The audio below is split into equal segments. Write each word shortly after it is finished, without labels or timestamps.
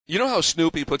You know how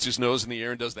Snoopy puts his nose in the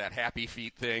air and does that happy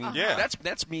feet thing? Yeah.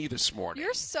 That's me this morning.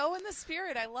 You're so in the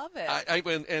spirit. I love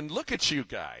it. And look at you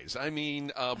guys. I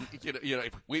mean,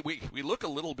 we look a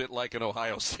little bit like an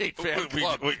Ohio State fan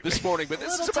club this morning, but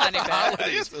this is about the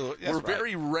holidays. We're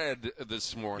very red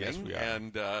this morning. Yes, we are.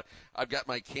 And I've got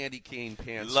my candy cane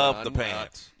pants Love on. the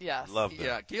pants. Yes. Love them.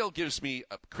 Yeah, Gail gives me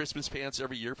Christmas pants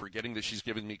every year, forgetting that she's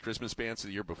given me Christmas pants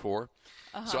the year before.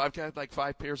 So I've got like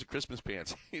 5 pairs of Christmas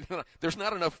pants. There's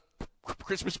not enough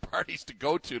Christmas parties to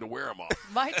go to wear them all.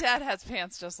 My dad has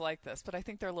pants just like this, but I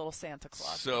think they're a little Santa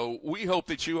Claus. So we hope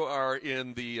that you are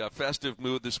in the festive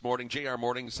mood this morning. JR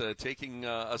Mornings taking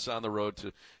us on the road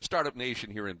to Startup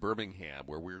Nation here in Birmingham,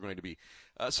 where we're going to be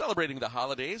celebrating the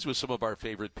holidays with some of our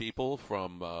favorite people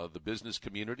from the business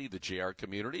community, the JR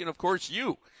community, and, of course,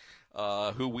 you,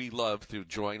 who we love to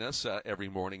join us every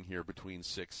morning here between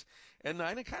 6 and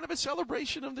 9, and kind of a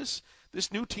celebration of this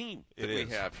new team that we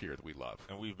have here that we love.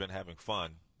 And we've been having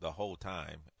fun the whole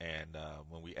time. And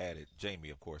when we added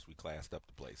Jamie, of course, we classed up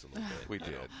the place a little bit. We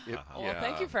did. Well,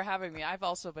 thank you for having me. I've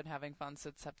also been having fun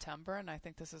since September, and I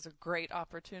think this is a great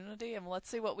opportunity, and let's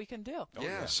see what we can do.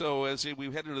 So as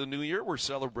we head into the new year, we're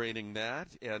celebrating that.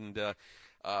 And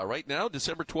right now,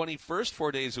 December 21st,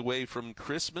 4 days away from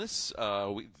Christmas.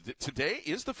 Today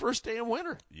is the first day of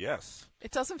winter. Yes. It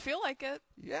doesn't feel like it.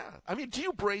 Yeah. I mean, do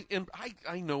you break? And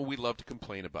I know we love to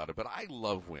complain about it, but I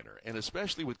love winter, and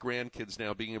especially with grandkids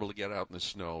now being able to get out in the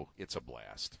snow, it's a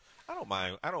blast. I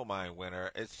don't mind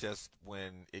winter. It's just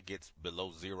when it gets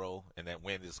below zero and that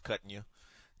wind is cutting you.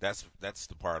 That's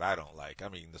the part I don't like. I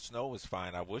mean, the snow is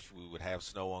fine. I wish we would have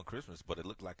snow on Christmas, but it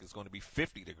looked like it's going to be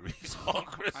 50 degrees on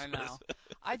Christmas. I know.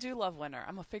 I do love winter.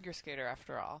 I'm a figure skater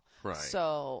after all. Right.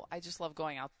 So I just love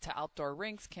going out to outdoor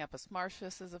rinks. Campus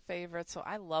Martius is a favorite. So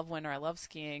I love winter. I love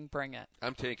skiing. Bring it.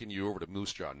 I'm taking you over to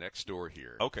Moose Jaw next door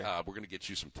here. Okay. We're going to get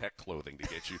you some tech clothing to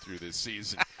get you through this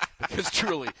season because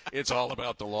truly it's all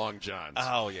about the long johns.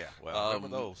 Oh, yeah. Well,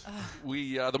 remember those.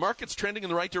 The market's trending in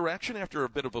the right direction after a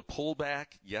bit of a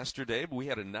pullback yesterday. But we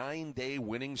had a 9-day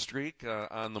winning streak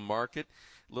on the market.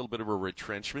 A little bit of a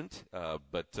retrenchment,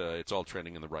 but it's all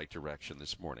trending in the right direction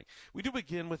this morning. We do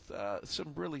begin with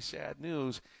some really sad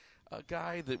news. A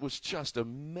guy that was just a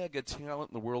mega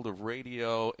talent in the world of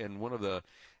radio and one of the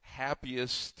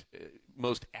happiest,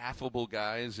 most affable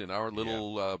guys in our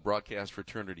little broadcast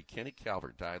fraternity. Ken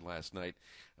Calvert died last night.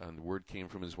 The word came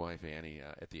from his wife, Annie,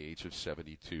 at the age of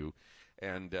 72.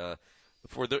 And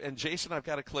Jason, I've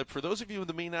got a clip. For those of you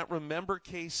that may not remember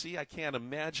KC, I can't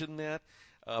imagine that.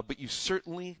 But you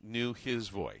certainly knew his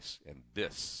voice, and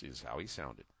this is how he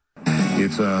sounded.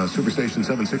 It's Superstation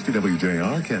 760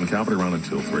 WJR. Ken Calvert around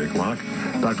until 3 o'clock.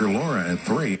 Dr. Laura at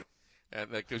 3. And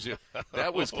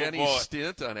that was Kenny's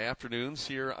stint on afternoons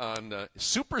here on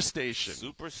Superstation.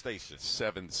 Superstation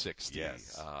 760.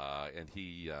 Yes. And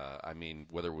he,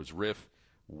 whether it was Riff,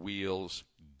 Wheels,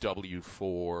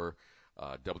 W4,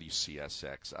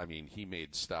 WCSX, he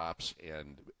made stops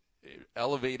and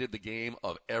elevated the game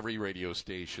of every radio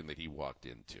station that he walked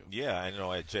into. Yeah, I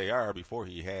know at JR, before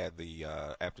he had the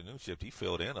afternoon shift, he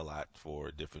filled in a lot for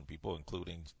different people,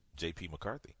 including J.P.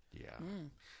 McCarthy. Yeah.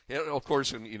 Yeah, of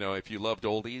course, and if you loved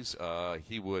oldies,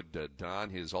 he would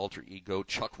don his alter ego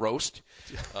Chuck Roast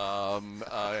and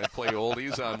play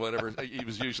oldies on whatever. He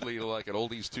was usually like an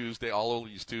Oldies Tuesday, All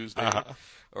Oldies Tuesday,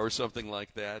 or something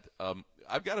like that.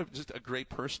 I've got just a great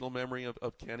personal memory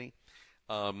of Kenny.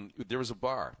 There was a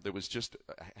bar that was just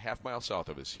a half-mile south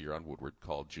of us here on Woodward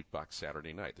called Jukebox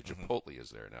Saturday Night. The Chipotle is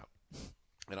there now.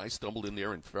 And I stumbled in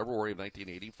there in February of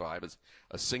 1985 as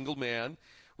a single man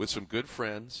with some good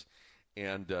friends.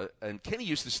 And Kenny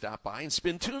used to stop by and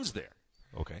spin tunes there.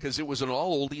 Okay. Because it was an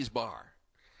all-oldies bar.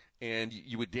 And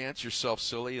you would dance yourself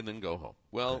silly and then go home.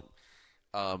 Well,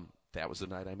 that was the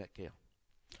night I met Gail.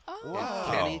 Oh. Wow.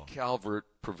 And Kenny Calvert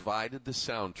provided the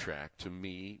soundtrack to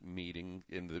me meeting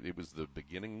it was the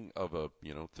beginning of a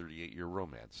 38-year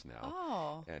romance now.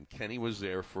 Oh. And Kenny was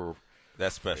there for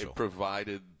that's special. It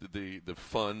provided the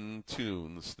fun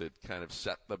tunes that kind of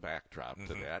set the backdrop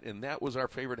to that, and that was our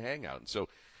favorite hangout. And so,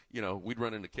 we'd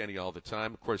run into Kenny all the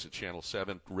time. Of course, at Channel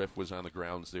 7, Riff was on the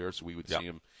grounds there, so we would see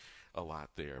him a lot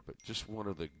there. But just one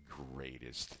of the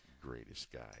greatest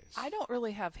guys. I don't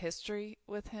really have history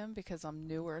with him because I'm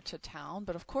newer to town,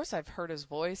 but of course I've heard his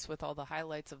voice with all the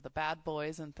highlights of the Bad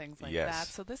Boys and things like that.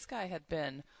 So this guy had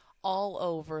been all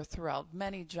over throughout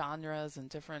many genres and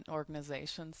different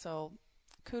organizations. So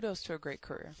kudos to a great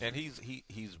career. And he's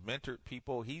mentored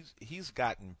people. He's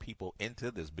gotten people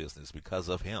into this business because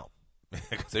of him.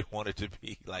 Because they wanted to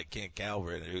be like Ken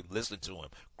Calvert and listened to him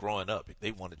growing up.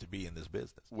 They wanted to be in this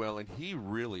business. Well, and he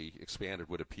really expanded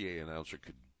what a PA announcer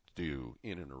could do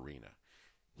in an arena.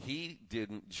 he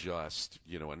didn't just,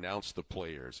 announce the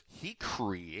players. He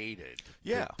created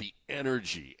the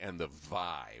energy and the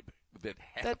vibe that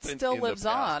happened. That still lives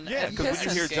on. Yeah, because when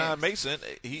you hear games. John Mason,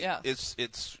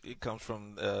 it comes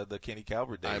from the Kenny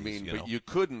Calvert days. I mean, but you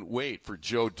couldn't wait for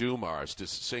Joe Dumars to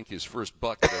sink his first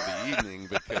bucket of the evening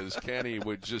because Kenny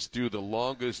would just do the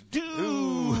longest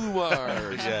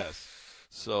Dumars. Yes.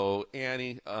 So,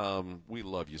 Annie, we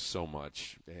love you so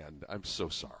much, and I'm so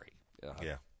sorry.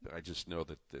 I just know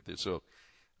that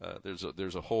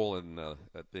there's a hole in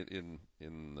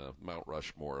Mount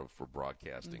Rushmore for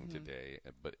broadcasting today,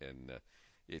 but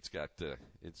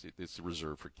it's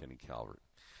reserved for Kenny Calvert.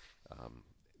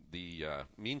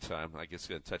 Meantime, I guess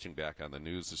touching back on the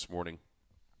news this morning,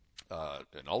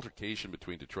 an altercation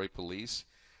between Detroit police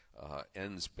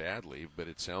ends badly, but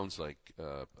it sounds like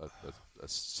a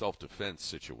self-defense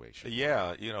situation.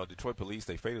 Yeah, Detroit police,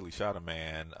 they fatally shot a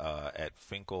man at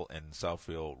Finkel and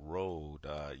Southfield Road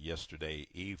yesterday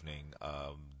evening.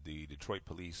 The Detroit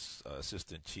police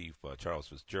assistant chief, Charles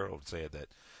Fitzgerald, said that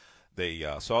they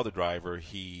saw the driver.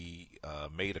 He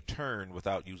made a turn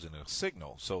without using a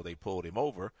signal, so they pulled him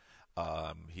over.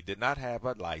 He did not have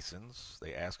a license.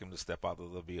 They asked him to step out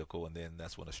of the vehicle, and then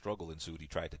that's when a struggle ensued. He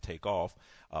tried to take off.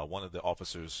 One of the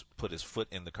officers put his foot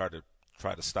in the car to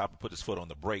try to stop it, put his foot on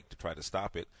the brake to try to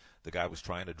stop it. The guy was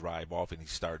trying to drive off, and he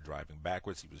started driving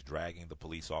backwards. He was dragging the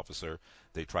police officer.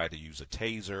 They tried to use a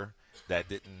taser. That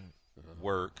didn't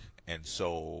work, and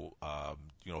so,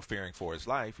 fearing for his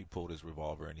life, he pulled his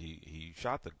revolver, and he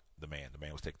shot the man. The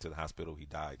man was taken to the hospital. He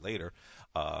died later.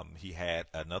 He had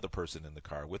another person in the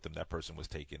car with him. That person was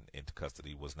taken into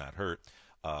custody, was not hurt.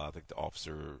 I think the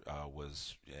officer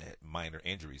had minor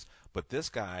injuries. But this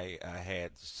guy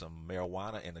had some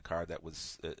marijuana in the car that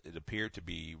was, it appeared to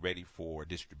be ready for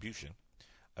distribution.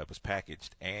 It was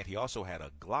packaged. And he also had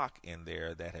a Glock in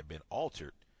there that had been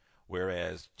altered.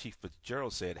 Whereas Chief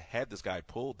Fitzgerald said, had this guy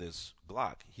pulled this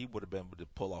Glock, he would have been able to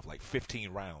pull off like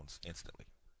 15 rounds instantly.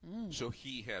 So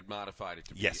he had modified it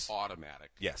to be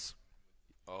automatic. Yes.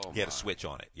 Oh, he had a switch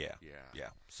on it. Yeah.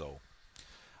 So,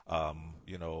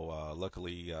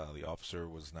 luckily the officer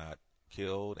was not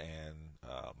killed, and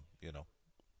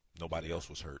nobody else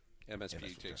was hurt.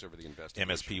 MSP takes over the investigation.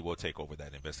 MSP will take over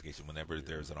that investigation. Whenever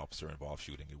there's an officer involved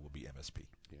shooting, it will be MSP.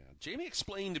 Yeah. Jamie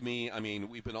explained to me,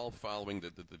 we've been all following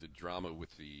the drama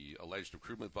with the alleged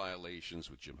recruitment violations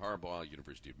with Jim Harbaugh,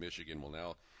 University of Michigan. Well,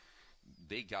 now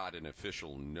they got an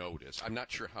official notice. I'm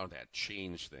not sure how that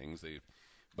changed things.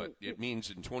 But it means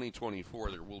in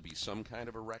 2024 there will be some kind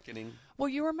of a reckoning. Well,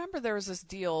 you remember there was this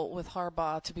deal with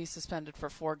Harbaugh to be suspended for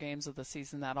 4 games of the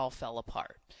season. That all fell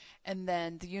apart. And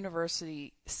then the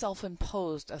university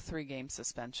self-imposed a 3-game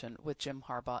suspension with Jim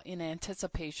Harbaugh in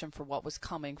anticipation for what was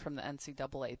coming from the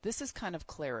NCAA. This is kind of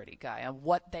clarity, Guy, on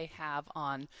what they have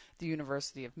on the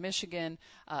University of Michigan.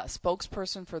 A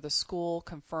spokesperson for the school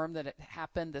confirmed that it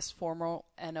happened. This formal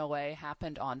NOA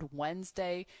happened on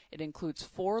Wednesday. It includes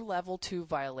 4 Level 2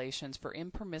 violations for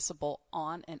impermissible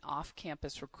on- and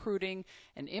off-campus recruiting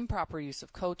and improper use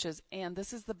of coaches. And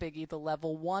this is the biggie, the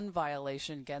Level 1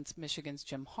 violation against Michigan's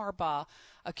Jim Harbaugh,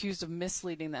 accused of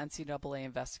misleading the NCAA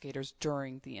investigators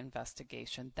during the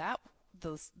investigation.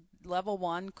 The Level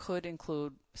 1 could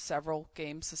include several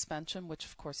game suspension, which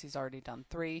of course he's already done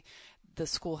 3. The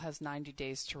school has 90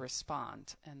 days to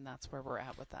respond, and that's where we're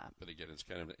at with that. But again,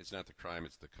 it's not the crime,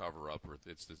 it's the cover-up, or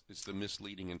it's the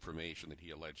misleading information that he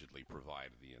allegedly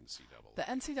provided the NCAA. The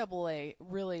NCAA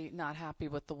really not happy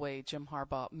with the way Jim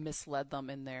Harbaugh misled them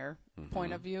in their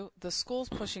point of view. The school's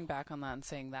pushing back on that and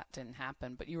saying that didn't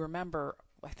happen. But you remember,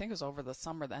 I think it was over the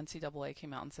summer, the NCAA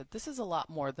came out and said, this is a lot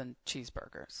more than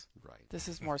cheeseburgers. Right. This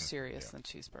is more serious than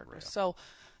cheeseburgers. Right. So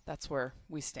that's where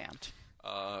we stand.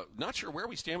 Not sure where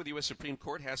we stand with the U.S. Supreme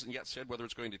Court. Hasn't yet said whether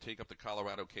it's going to take up the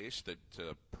Colorado case that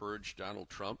purged Donald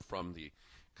Trump from the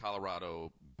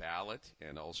Colorado ballot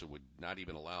and also would not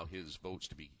even allow his votes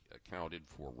to be counted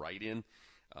for write-in.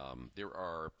 There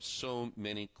are so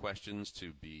many questions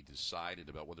to be decided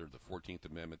about whether the 14th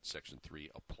Amendment, Section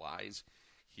 3, applies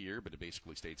here, but it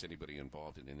basically states anybody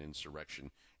involved in an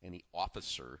insurrection, any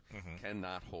officer,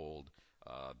 cannot hold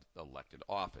elected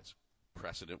office.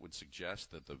 Precedent would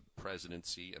suggest that the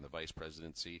presidency and the vice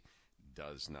presidency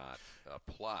does not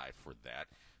apply for that.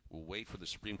 We'll wait for the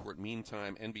Supreme Court.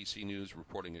 Meantime, NBC News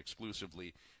reporting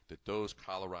exclusively that those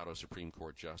Colorado Supreme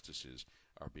Court justices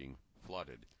are being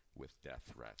flooded with death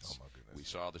threats. Oh, my goodness. We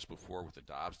saw this before with the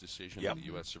Dobbs decision in the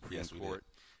U.S. Supreme Court.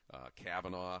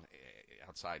 Kavanaugh,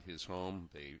 outside his home,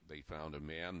 they found a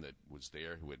man that was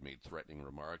there who had made threatening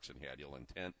remarks and had ill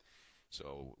intent.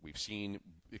 So we've seen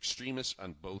extremists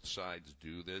on both sides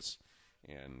do this.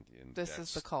 And this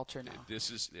is the culture now.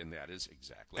 That is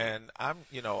exactly. And I'm,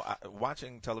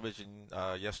 watching television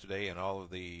yesterday, and all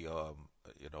of the,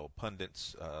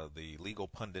 pundits, the legal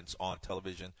pundits on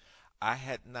television. I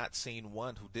had not seen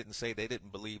one who didn't say they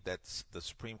didn't believe that the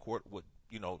Supreme Court would,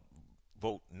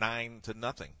 vote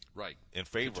 9-0 right in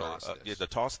favor to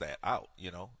toss that out.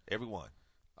 Everyone.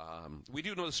 We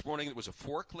do know this morning it was a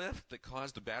forklift that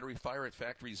caused the battery fire at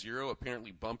Factory Zero.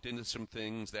 Apparently bumped into some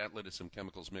things. That led to some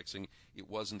chemicals mixing. It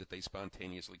wasn't that they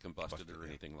spontaneously combusted or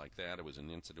anything like that. It was an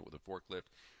incident with a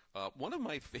forklift. One of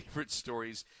my favorite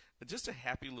stories, just a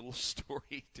happy little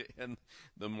story to end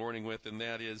the morning with, and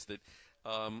that is that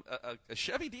a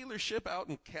Chevy dealership out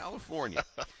in California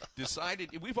decided,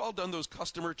 we've all done those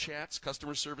customer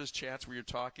service chats where you're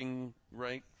talking,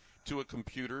 right, to a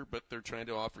computer, but they're trying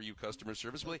to offer you customer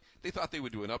service. Well, they thought they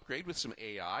would do an upgrade with some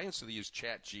AI, and so they used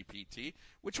ChatGPT,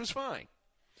 which was fine.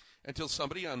 Until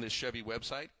somebody on this Chevy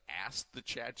website asked the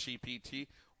ChatGPT,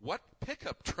 what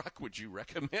pickup truck would you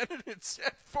recommend? And it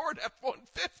said Ford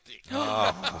F-150.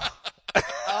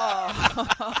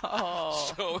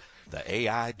 So the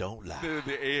AI don't lie.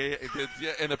 The AI,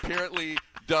 and apparently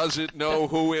doesn't know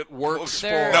who it works for.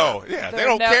 No, they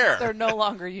don't care. They're no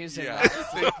longer using that.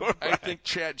 I think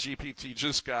ChatGPT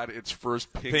just got its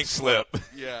first pink slip.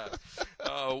 Yeah.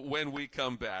 When we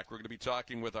come back, we're going to be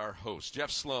talking with our hosts,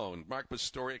 Jeff Sloan, Mark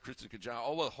Pastoria, Kristin Kujawa,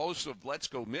 all the hosts of Let's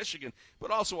Go Michigan,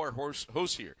 but also our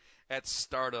hosts here at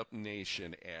Startup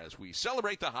Nation as we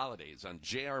celebrate the holidays on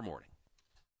JR Morning.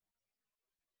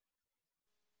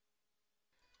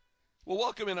 Well,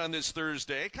 welcome in on this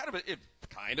Thursday.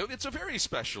 It's a very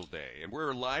special day, and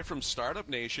we're live from Startup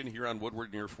Nation here on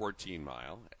Woodward near 14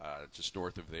 Mile, just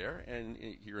north of there, and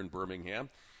here in Birmingham,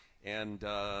 and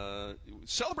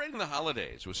celebrating the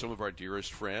holidays with some of our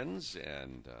dearest friends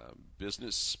and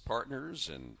business partners,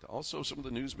 and also some of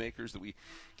the newsmakers that we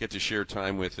get to share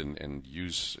time with and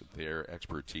use their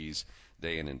expertise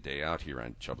day in and day out here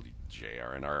on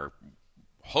WJR. And our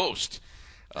host,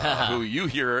 who you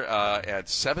hear at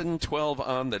 7:12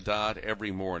 on the dot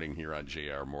every morning here on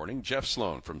JR Morning, Jeff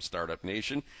Sloan from Startup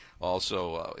Nation.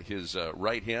 Also, his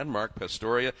right hand, Mark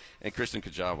Pastoria, and Kristin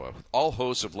Kujawa, all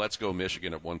hosts of Let's Go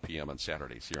Michigan at 1 p.m. on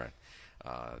Saturdays here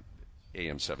on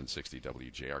AM 760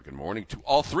 WJR. Good morning to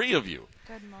all three of you.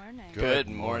 Good morning. Good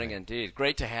morning indeed.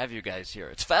 Great to have you guys here.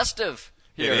 It's festive.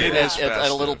 Here it is at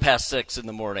a little past 6 in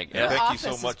the morning. Your thank you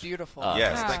so office much. is beautiful.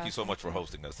 Yes, thank you so much for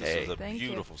hosting us. This is a Thank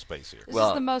beautiful you. space here. This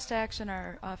is the most action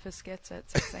our office gets at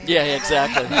 6 a.m. Yeah,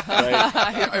 exactly.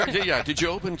 Right. Yeah, did you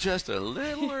open just a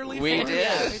little early? We for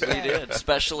us? did,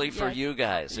 especially for you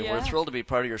guys. And we're Yeah. thrilled to be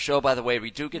part of your show. By the way,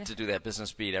 we do get to do that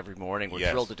business beat every morning. We're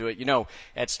Yes. thrilled to do it. You know,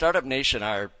 at Startup Nation,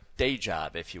 our day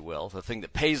job, if you will, the thing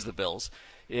that pays the bills,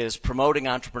 is promoting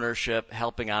entrepreneurship,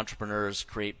 helping entrepreneurs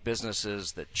create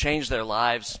businesses that change their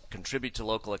lives, contribute to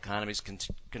local economies,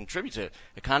 contribute to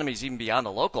economies even beyond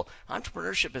the local.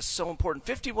 Entrepreneurship is so important.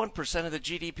 51% of the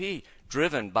GDP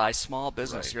driven by small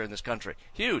business here in this country.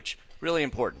 Huge, really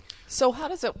important. So how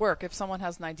does it work? If someone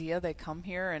has an idea, they come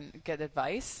here and get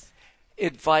advice?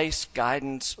 Advice,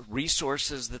 guidance,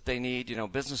 resources that they need. You know,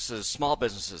 businesses, small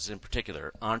businesses in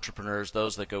particular, entrepreneurs,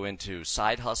 those that go into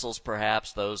side hustles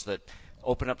perhaps, those that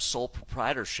open up sole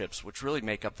proprietorships, which really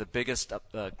make up the biggest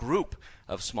group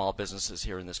of small businesses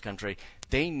here in this country.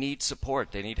 They need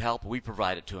support. They need help. We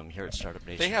provide it to them here at Startup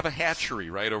Nation. They have a hatchery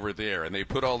right over there, and they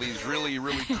put all these really,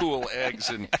 really cool eggs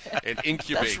and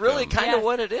incubate That's really them. kind of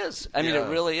what it is. I mean, Yeah. it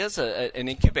really is an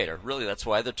incubator. Really, that's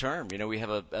why the term. You know, we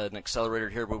have an accelerator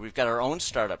here where we've got our own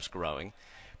startups growing,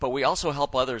 but we also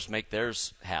help others make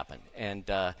theirs happen. And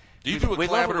Do you do a we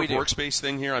love what we collaborative do. workspace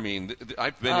thing here? I mean,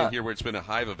 I've been in here where it's been a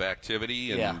hive of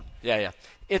activity. And Yeah.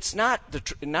 It's not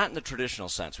not in the traditional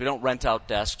sense. We don't rent out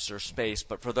desks or space,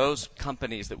 but for those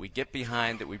companies that we get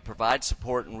behind, that we provide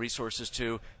support and resources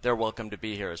to, they're welcome to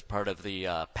be here as part of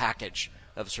the package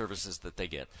of services that they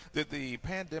get. Did the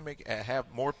pandemic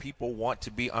have more people want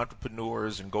to be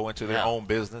entrepreneurs and go into their own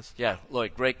business? Yeah,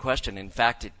 Lloyd, great question. In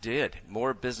fact, it did.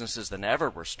 More businesses than ever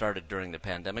were started during the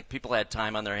pandemic. People had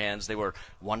time on their hands. They were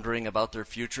wondering about their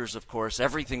futures, of course.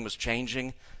 Everything was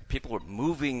changing. People were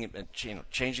moving,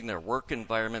 changing their work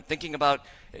environment, thinking about,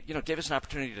 gave us an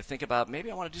opportunity to think about,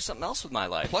 maybe I want to do something else with my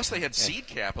life. Plus, they had seed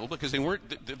capital because they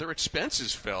weren't. Their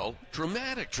expenses fell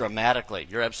dramatically.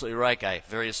 You're absolutely right, Guy.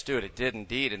 Very astute. It did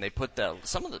indeed, and they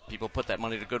some of the people put that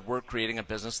money to good work, creating a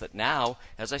business that now,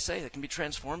 as I say, that can be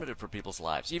transformative for people's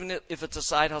lives. Even if it's a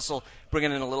side hustle,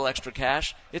 bringing in a little extra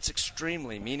cash, it's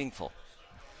extremely meaningful.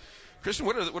 Kristin,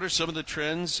 what are some of the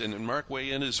trends, and Mark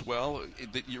weigh in as well,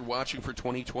 that you're watching for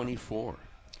 2024?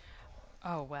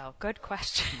 Oh, well, good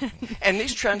question. And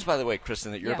these trends, by the way,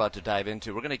 Kristin, that you're about to dive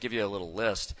into, we're going to give you a little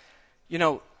list. You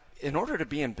know, in order to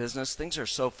be in business, things are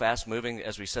so fast-moving.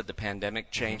 As we said, the pandemic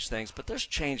changed things, but there's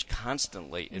change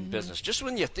constantly in business. Just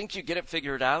when you think you get it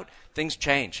figured out, things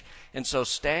change. And so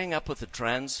staying up with the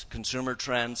trends, consumer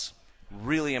trends,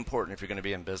 really important if you're going to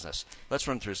be in business. Let's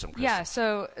run through some, Kristin. Yeah,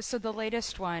 so the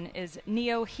latest one is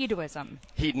neo-hedoism.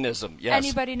 Hedonism, yes.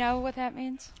 Anybody know what that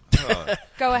means?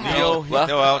 Go ahead.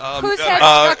 Who's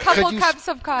had a couple cups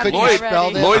of coffee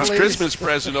already? Lloyd's Christmas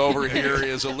present over here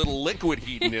is a little liquid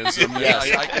hedonism.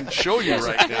 Yes. I can show you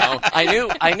right now.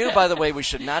 I knew, by the way, we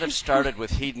should not have started with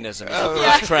hedonism as the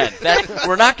first trend.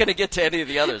 We're not going to get to any of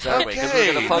the others, are we? Because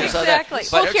we're going to focus on that. Exactly.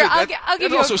 Well, here, I'll give you a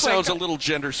quick... It also sounds a little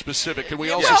gender specific. Can we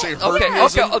also say hedonism?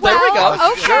 Okay, there we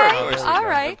go. Okay, Sure. all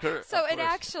right. Sure. So it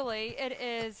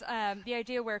is the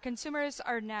idea where consumers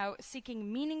are now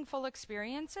seeking meaningful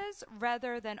experiences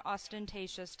rather than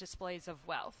ostentatious displays of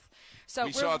wealth. So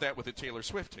we saw that with the Taylor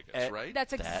Swift tickets, right?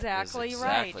 That's exactly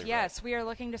right. Yes, we are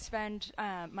looking to spend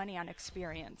money on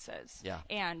experiences. Yeah.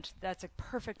 And that's a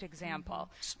perfect example.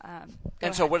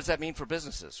 So what does that mean for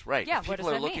businesses? Right. Yeah, if what does people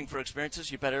are that looking mean? for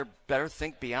experiences, you better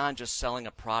think beyond just selling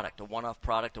a product, a one-off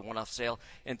product, a one-off sale,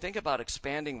 and think about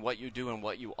expanding what you do and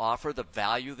what you offer, the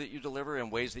value that you deliver in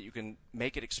ways that you can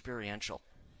make it experiential.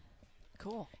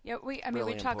 Cool. Yeah, we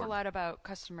Really talk important. a lot about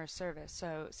customer service.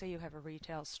 So say you have a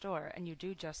retail store and you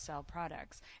do just sell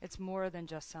products. It's more than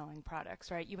just selling products,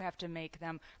 right? You have to make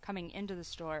them coming into the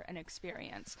store an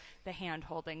experience, the hand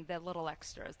holding, the little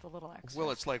extras. Well,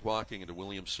 it's like walking into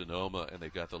Williams-Sonoma and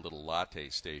they've got the little latte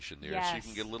station there, so you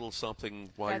can get a little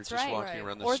something while That's you're just right. walking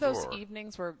around the Or store. those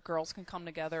evenings where girls can come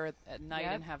together at night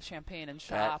and have champagne and That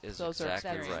shop. is Those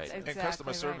exactly are right.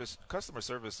 experiences. And customer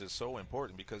service is so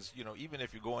important because, even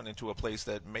if you're going into a place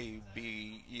that may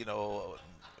be,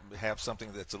 have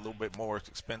something that's a little bit more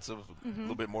expensive, a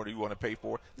little bit more than you want to pay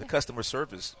for, the customer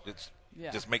service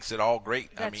just makes it all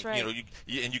great. That's I mean, right.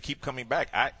 you keep coming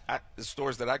back. The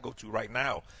stores that I go to right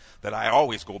now that I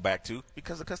always go back to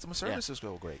because the customer service is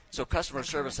so great. So customer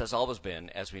service has always been,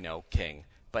 as we know, king.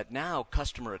 But now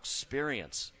customer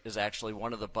experience is actually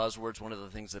one of the buzzwords, one of the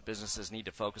things that businesses need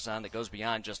to focus on that goes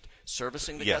beyond just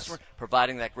servicing the customer,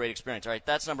 providing that great experience. All right,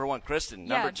 that's number one. Kristin,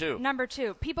 number two. Number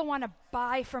two, people want to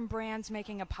buy from brands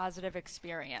making a positive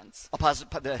experience. The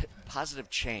positive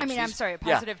change. I mean, a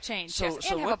positive change. So, yes,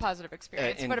 and have a positive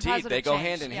experience. Indeed, but a positive they go change.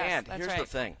 hand in hand. That's Here's right. the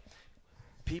thing.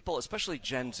 People, especially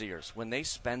Gen Zers, when they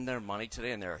spend their money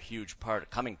today, and they're a huge part,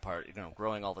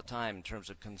 growing all the time in terms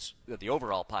of the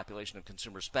overall population of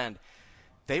consumer spend,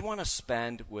 they want to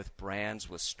spend with brands,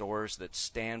 with stores that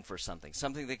stand for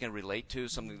something they can relate to,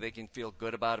 something they can feel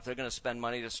good about. If they're going to spend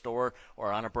money at a store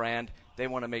or on a brand, they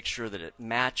want to make sure that it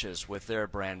matches with their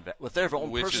brand, with their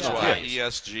own Which is personal why values.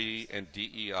 ESG and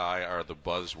DEI are the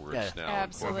buzzwords now.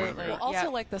 Absolutely. Well, also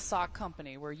like the sock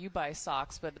company where you buy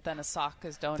socks, but then a sock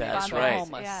is donated That's to right. the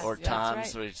homeless. Yes. Or That's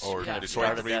Tom's, right. which Or kind of Detroit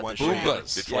started that. 313.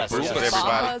 Boombas. Detroit Yes. Boombas, Yes.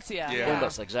 everybody. Bombas, yeah.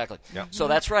 Boombas, exactly. Yeah. So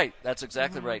that's right. That's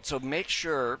exactly right. So make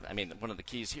sure, one of the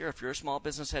keys here, if you're a small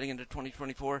business heading into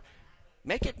 2024,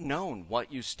 make it known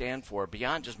what you stand for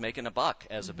beyond just making a buck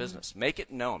as a business. Make it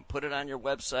known. Put it on your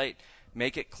website.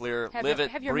 Make it clear. Live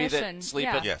it, your breathe mission. it, sleep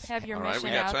Yeah. it. Yes. Have your All right, mission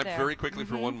we got out time there. very quickly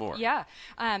for one more. Yeah.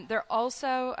 They're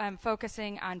also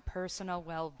focusing on personal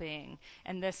well-being,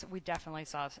 and this we definitely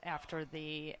saw after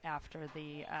the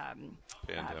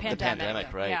pandemic. The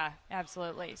pandemic, right. Yeah,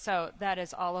 absolutely. So that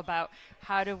is all about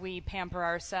how do we pamper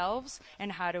ourselves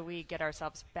and how do we get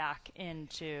ourselves back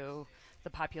into the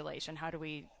population? How do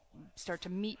we start to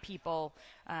meet people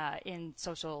in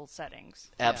social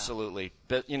settings? Absolutely.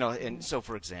 But, and so,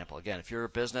 for example, again, if you're a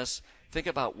business, think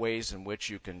about ways in which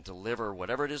you can deliver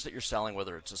whatever it is that you're selling,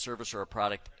 whether it's a service or a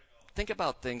product. Think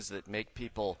about things that make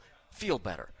people feel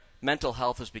better. Mental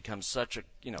health has become such a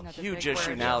huge big issue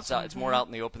word. now. It's more out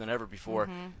in the open than ever before.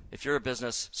 If you're a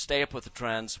business, stay up with the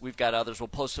trends. We've got others. We'll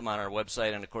post them on our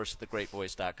website and, of course, at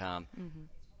thegreatvoice.com.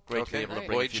 Great to be able to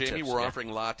bring Lloyd, a few Jamie, tips. we're Yeah. offering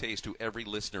lattes to every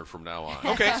listener from now on.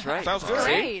 Okay, That's right. sounds good.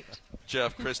 Great.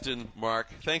 Jeff, Kristin, Mark,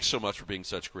 thanks so much for being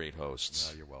such great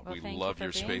hosts. You're welcome. Well, We thank you love for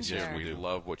your being space here. and we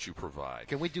love what you provide.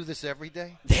 Can we do this every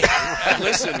day?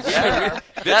 Listen,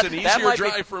 that's an that easier might be-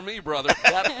 drive for me, brother.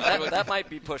 That might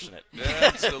be pushing it.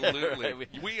 Absolutely.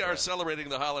 We are celebrating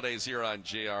the holidays here on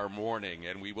JR Morning,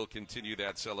 and we will continue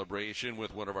that celebration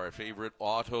with one of our favorite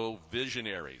auto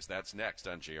visionaries. That's next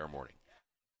on JR Morning.